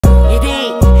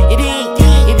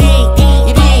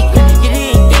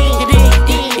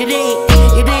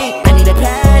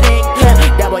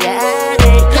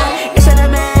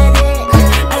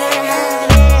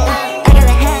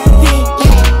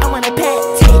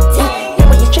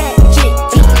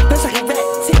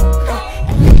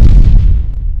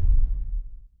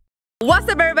What's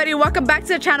up, everybody? Welcome back to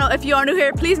the channel. If you are new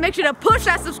here, please make sure to push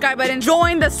that subscribe button,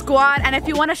 join the squad, and if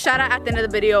you want a shout out at the end of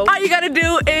the video, all you gotta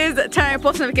do is turn your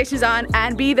post notifications on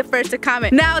and be the first to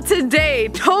comment. Now today,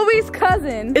 Toby's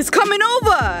cousin is coming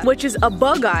over, which is a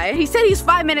bug guy. He said he's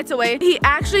 5 minutes away. He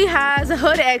actually has a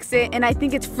hood exit, and I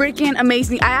think it's freaking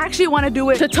amazing. I actually want to do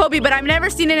it to Toby, but I've never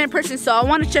seen it in person, so I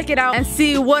want to check it out and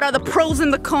see what are the pros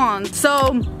and the cons.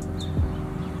 So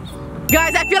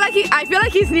guys, I feel like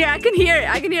he's near. I can hear it.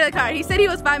 I can hear the car. He said he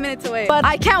was 5 minutes away. But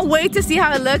I can't wait to see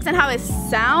how it looks and how it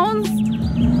sounds.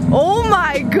 Oh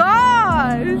my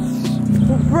gosh.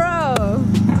 Bro.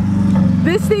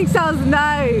 This thing sounds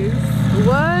nice.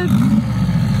 What?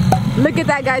 Look at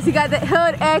that, guys. He got the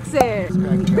hood exit.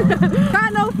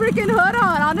 Got no freaking hood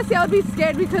on. Honestly, I would be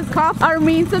scared because cops are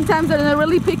mean sometimes and they're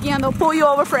really picky and they'll pull you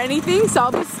over for anything. So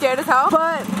I'll be scared as hell.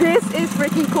 But this is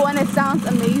freaking cool and it sounds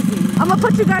amazing. I'm gonna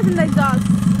put you guys in the exhaust.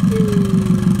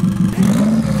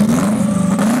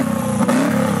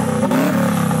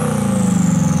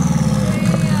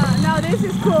 Yeah, no, this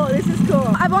is cool. This is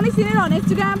cool. I've only seen it on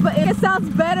Instagram, but it sounds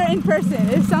better in person.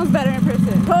 It sounds better in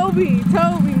person. Toby,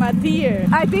 my dear.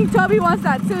 I think Toby wants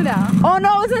that too now. Oh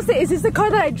no, I was gonna say, is this the car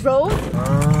that I drove?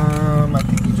 I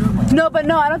think you drove mine. No, but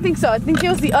no, I don't think so. I think it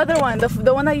was the other one,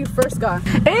 the one that you first got.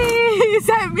 Hey, is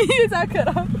that me? Is that cut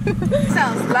off?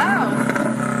 Sounds loud.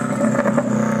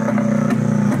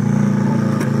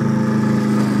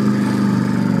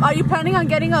 Are you planning on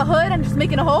getting a hood and just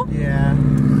making a hole? Yeah.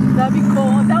 That'd be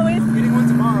cool. That way. I'm getting one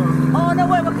tomorrow. Oh no,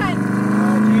 wait, what kind?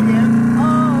 JDM.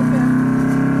 Oh, okay.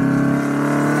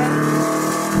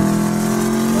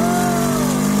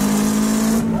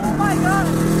 Oh my god.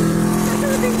 Look at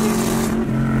the thing.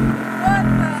 What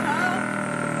the hell?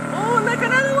 Oh, look,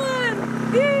 another one.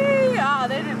 Yay. Oh,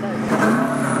 they didn't look.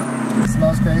 It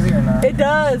smells crazy or not? It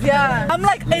does, yeah. I'm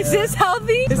like, is this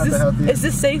healthy? Is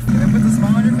this safe? Can I put the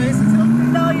smile on your face? It's healthy.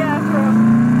 No, yeah, bro.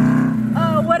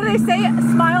 What do they say?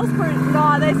 Smiles per...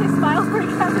 No, they say smiles per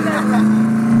capita.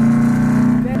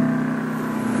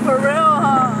 For real,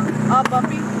 huh? Oh,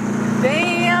 Bumpy.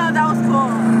 Damn, that was cool.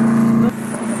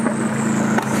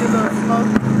 See the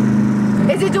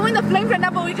smoke. Is it doing the flames right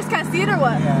now, but we just can't see it or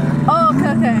what? Yeah. Oh,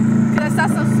 okay, okay. Because I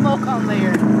saw some smoke on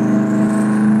there.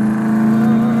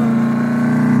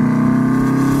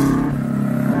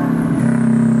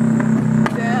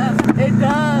 Damn, it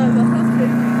does. That sounds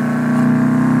crazy.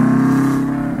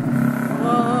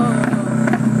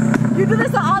 Whoa. You do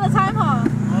this all the time, huh?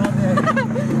 All day.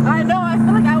 I know, I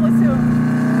feel like I would too.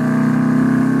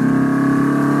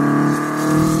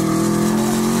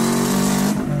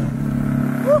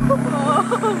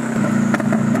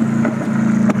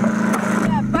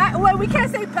 Yeah, wait, we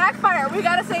can't say backfire, we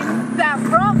gotta say that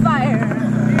front fire.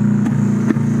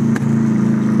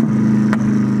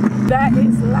 That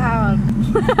is loud.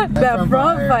 That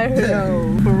front fire,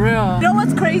 yo, for real. You know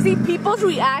what's crazy? People's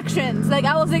reactions. Like,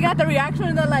 I was looking at the reaction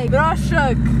and they're all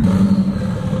shook.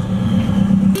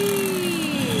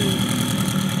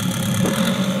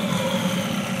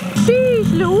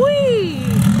 Sheesh Louise!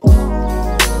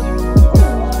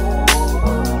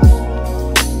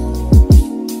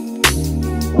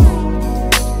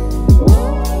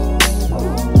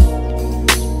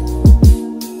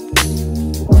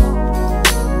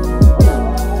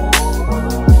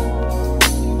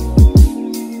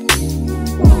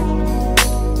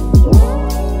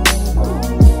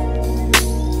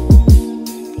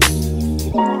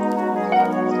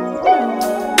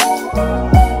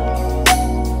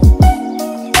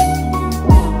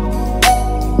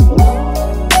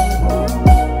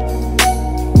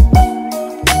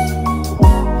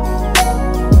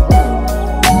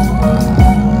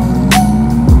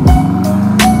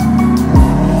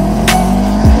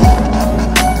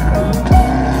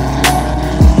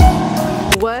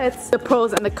 The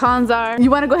pros and the cons are. You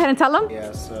want to go ahead and tell them?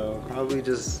 Yeah, so probably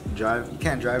just drive. You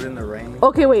can't drive it in the rain.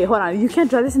 Okay, wait, hold on. You can't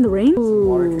drive this in the rain? Some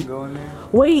water can go in there.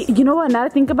 Wait, you know what? Now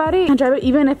that I think about it, you can't drive it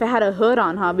even if it had a hood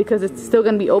on, huh? Because it's still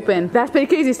gonna be open. That's pretty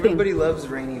crazy thing. Everybody loves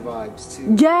rainy vibes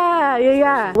too.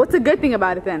 Yeah. What's a good thing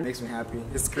about it then? Makes me happy.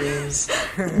 It screams.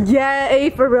 Yeah,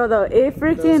 for real though. It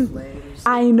freaking...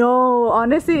 I know,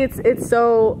 honestly, it's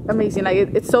so amazing. Like,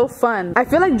 it's so fun. I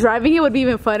feel like driving it would be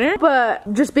even funner,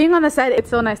 but just being on the side, it's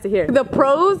so nice to hear. The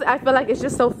pros, I feel like it's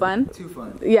just so fun. Too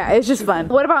fun. Yeah, it's just fun.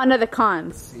 What about another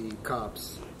cons? See,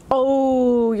 cops.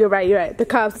 Oh, you're right. The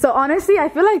cups. So honestly, I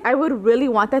feel like I would really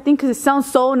want that thing because it sounds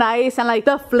so nice and like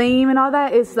the flame and all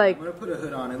that is like. I'm gonna put a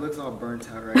hood on. It looks all burnt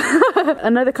out right now.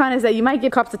 Another con is that you might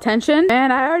get cops attention,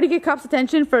 and I already get cops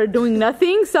attention for doing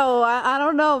nothing. So I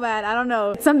don't know, man. I don't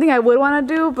know. It's something I would want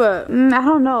to do, but I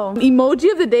don't know. Emoji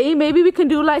of the day. Maybe we can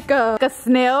do like a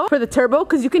snail for the turbo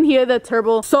because you can hear the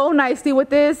turbo so nicely with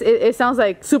this. It sounds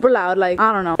like super loud. Like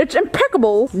I don't know. It's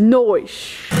impeccable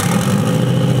noise.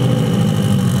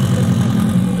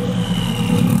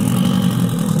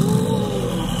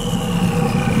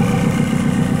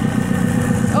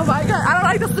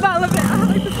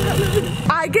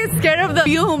 I get scared of the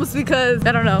fumes because,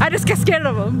 I don't know, I just get scared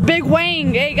of them. Big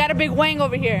wang, hey, got a big wang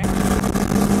over here.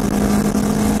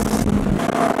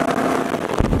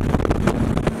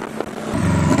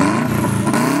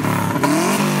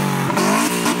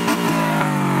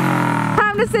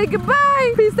 Time to say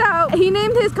goodbye. Peace out. He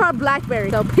named his car Blackberry.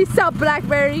 So peace out,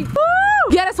 Blackberry. Woo!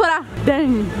 Yeah, that's what I,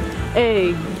 dang.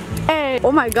 Hey. Hey.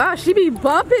 Oh my gosh, she be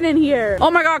bumping in here. Oh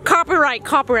my god, copyright.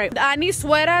 I need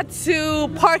Suera to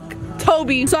park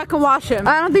Toby so I can wash him.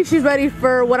 I don't think she's ready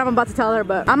for what I'm about to tell her,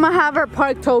 but I'm gonna have her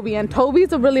park Toby, and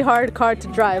Toby's a really hard car to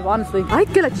drive, honestly. Ay,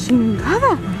 que la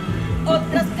chingada.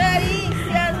 Otras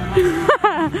caricias.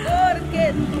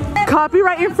 Porque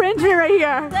Copyright infringement right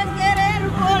here. te querer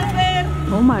volver.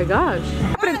 Oh my gosh.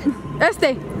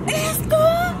 Este. Esto.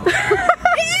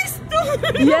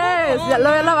 Yes, ya lo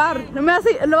voy a lavar. No me vas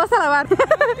a, lo vas a lavar. No,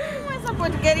 esa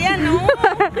porquería no.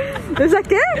 ¿Esa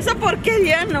qué? Esa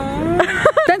porquería no.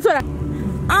 Censura.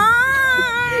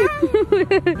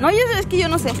 No, es que yo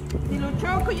no sé. Si lo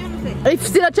choco, yo no sé.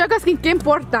 Si lo chocas, ¿qué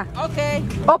importa? Ok.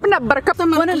 Open up, buttercup.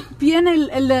 Pon el pie en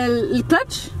el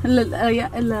clutch. ¿El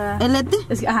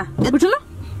este? Ajá. Escúchalo.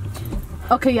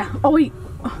 Okay, ya. Oh, wait.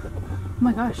 Oh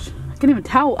my gosh. I can't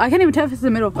even tell if it's the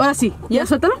middle. Ahora sí. Ya,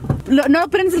 suéltalo. No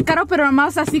prendes el carro, pero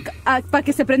nomás así para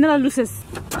que se prendan las luces.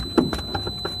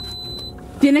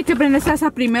 Tiene que prenderse esa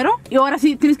primero. Y ahora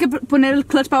sí, tienes que poner el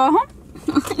clutch para abajo.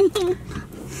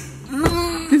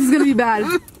 This is gonna be bad.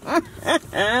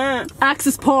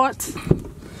 Access port.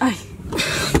 Ay.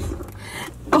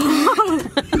 Oh.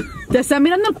 Te está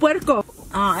mirando el puerco.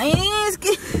 Ay, es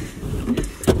que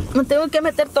no tengo que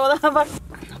meter toda abajo.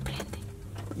 No prende.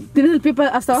 ¿Tienes el pie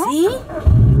hasta abajo? Sí.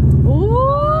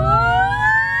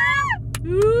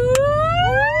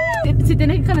 Sí,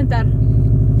 tiene que calentar.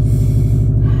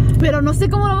 Pero no sé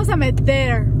cómo lo vamos a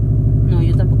meter. No,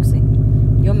 yo tampoco sé.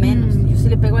 Yo menos. Yo si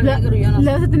le pego al negro, yo no sé.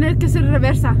 Le vas a tener que hacer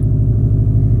reversa.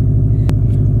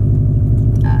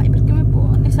 Ay, ¿por qué me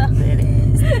pones a hacer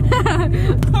esto?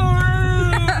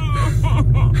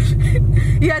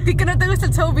 Y a ti que no te gusta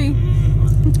el Toby.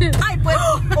 Ay, pues.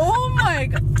 Oh my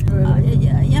god.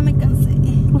 Ay, ya me cansé.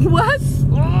 What?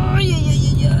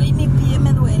 Ay, mi pie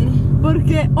me duele. ¿Por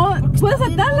qué? Oh, ¿puedes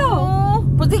soltarlo? No,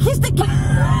 pues dijiste que.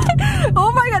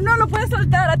 Oh my god, no lo puedes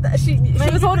soltar. She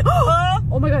was holding.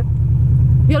 Oh my god.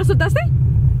 ¿Ya lo soltaste?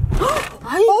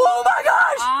 Ay, oh my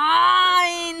gosh!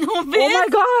 Ay, no ves. Oh my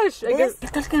gosh! ¿Qué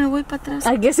tal que me voy para atrás?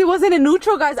 I guess it wasn't in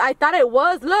neutral, guys. I thought it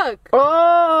was. Look.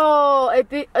 Oh,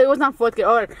 it was not fourth gear.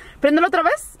 Alright, préndelo otra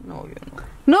vez. No, yo no.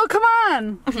 No, come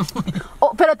on.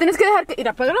 Oh, pero tienes que dejar que ir,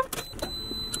 apágalo.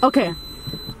 Okay.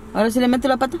 ¿Ahora sí le meto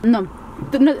la pata? No,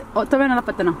 todavía no la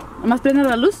pata, no. Nomás prende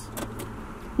la luz.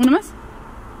 Una más.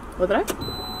 Otra vez.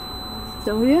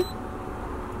 ¿Seguro?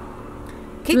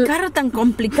 ¿Qué carro tan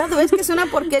complicado es que es una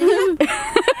porquería?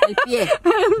 El pie.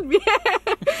 El pie.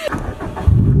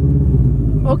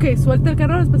 Ok, suelta el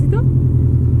carro despacito.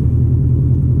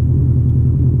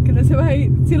 Que no se va a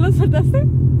ir. ¿Sí lo soltaste?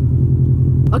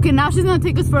 Okay, now she's gonna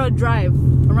take us for a drive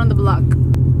around the block.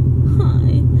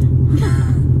 Ay.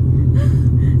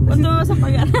 ¿Cuánto me vas a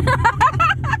pagar?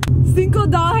 $5. $5.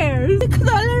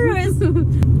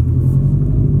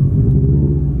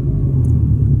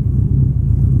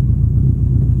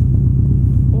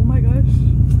 Oh my gosh.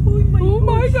 Oh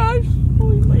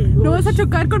my gosh. No vas a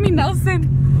chocar con mi Nelson.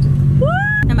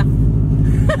 Nada más.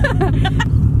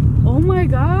 Oh my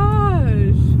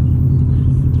gosh.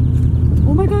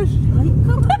 Oh my gosh. Ay,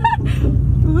 cabrón.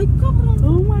 Ay, cabrón.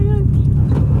 Oh my god.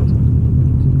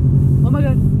 Oh my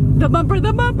god. The bumper,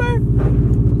 the bumper.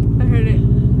 I heard it.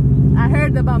 I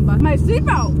heard the bumper. My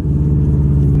seatbelt.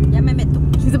 Ya me meto.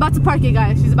 She's about to park it,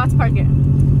 guys. She's about to park it.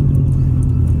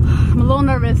 I'm a little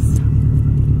nervous.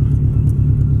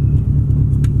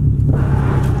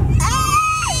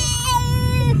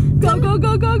 Go, go,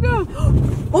 go, go, go.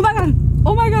 Oh my god.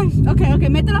 Oh my gosh. Okay, okay.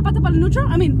 Mete la pata para el neutral.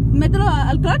 I mean, mételo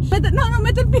al clutch. No,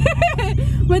 mete el pie.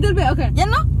 Mete el pie, okay. ¿Ya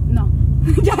no? No.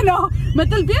 Ya no.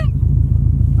 Mete el pie.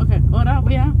 Okay,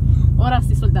 ahora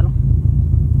sí, suéltalo.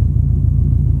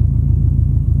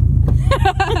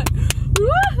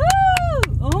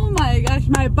 Woohoo! Oh my gosh,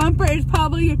 my bumper is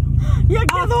probably. Ya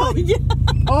quedó, ya.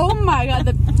 Oh my god,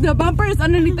 the bumper is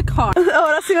underneath the car.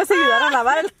 Ahora sí vas a ayudar a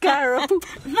lavar el carro.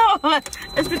 No,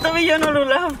 es que todavía yo no lo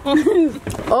lavo.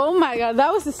 Oh my god,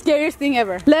 that was the scariest thing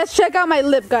ever. Let's check out my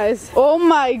lip, guys. Oh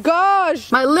my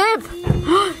gosh, my lip.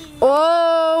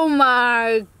 Oh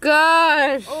my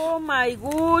gosh. Oh my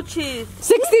Gucci.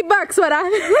 $60, ¿verdad?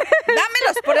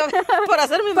 Dámelos por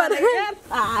hacerme manejar.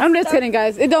 I'm just kidding,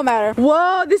 guys. It don't matter.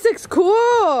 Whoa, this looks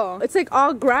cool. It's like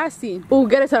all grassy. Ooh,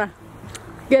 get it, Sarah.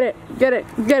 Get it, get it,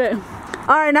 get it.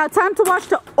 All right, now time to watch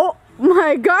the. Oh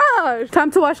my gosh.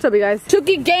 Time to watch Tubby, guys.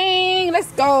 Chuuuki gang,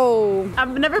 let's go.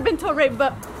 I've never been to a rave,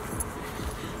 but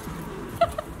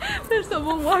there's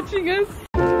someone watching us.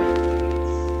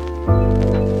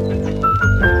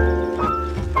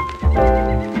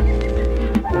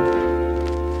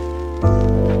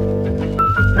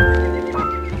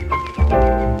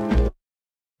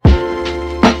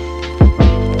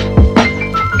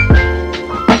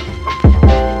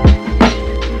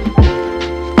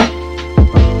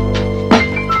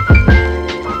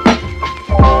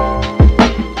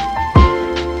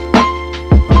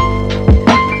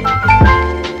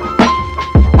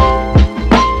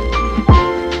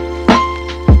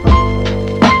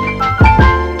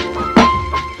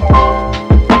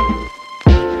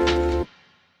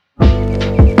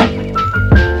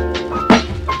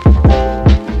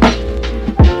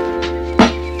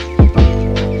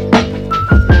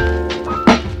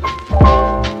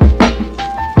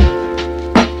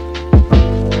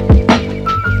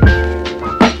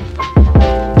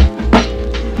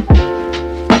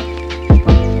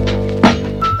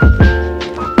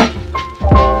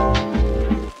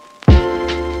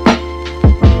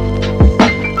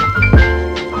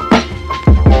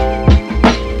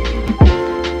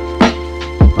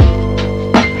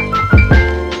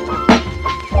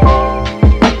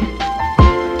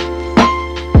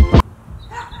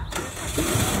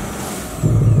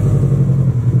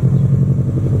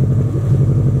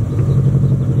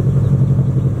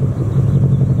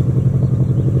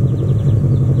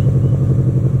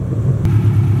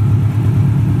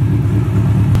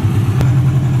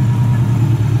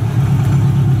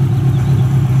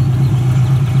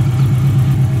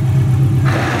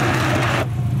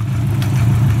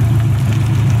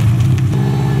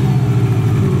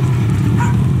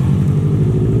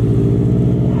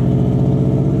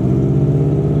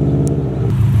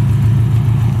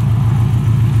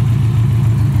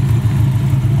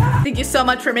 Thank you so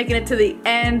much for making it to the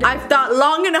end. I've thought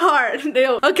long and hard.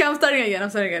 Ew. Okay, I'm starting again.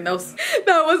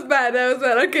 That was bad.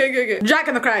 Okay. Jack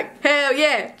in the crack. Hell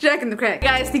yeah. Jack in the crack.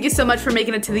 Guys, thank you so much for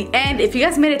making it to the end. If you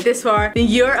guys made it this far, then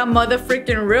you're a mother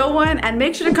freaking real one. And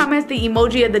make sure to comment the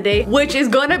emoji of the day, which is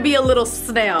gonna be a little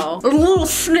snail. A little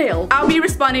snail. I'll be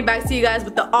responding back to you guys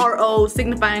with the RO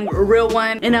signifying real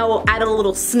one. And I will add a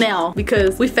little snail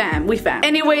because we fam.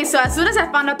 Anyway, so as soon as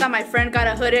I found out that my friend got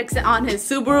a hood exit on his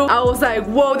Subaru, I was like,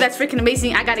 whoa, that's freaking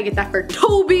amazing. I gotta get that for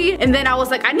Toby. And then I was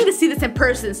like, I need to see this in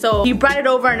person. So he brought it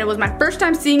over and it was my first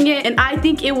time seeing it. And I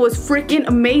think it was freaking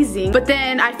amazing. But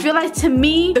then I feel like to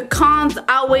me, the cons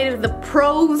outweighed the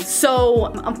pros. So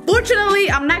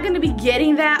unfortunately, I'm not gonna be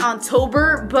getting that on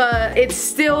October, but it's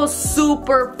still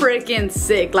super freaking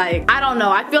sick. Like, I don't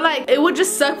know. I feel like it would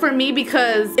just suck for me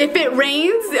because if it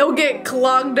rains, it'll get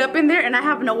clogged up in there and I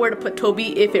have nowhere to put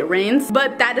Toby if it rains.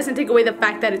 But that doesn't take away the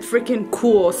fact that it's freaking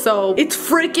cool. So it's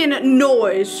freaking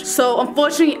noise. So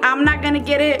unfortunately, I'm not gonna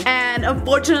get it. And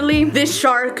unfortunately, this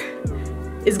shark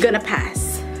is gonna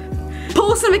pass.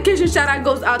 Post notification shout out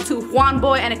goes out to Juan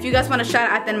Boy, and if you guys want to shout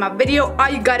out at the end of my video, all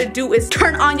you gotta do is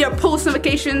turn on your post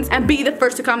notifications and be the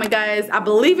first to comment, guys. I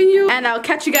believe in you, and I'll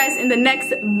catch you guys in the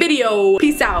next video.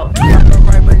 Peace out.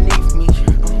 Right beneath me,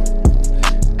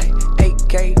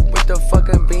 8K with the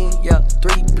fucking bean, yeah,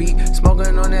 3B,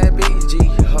 smoking on that BG,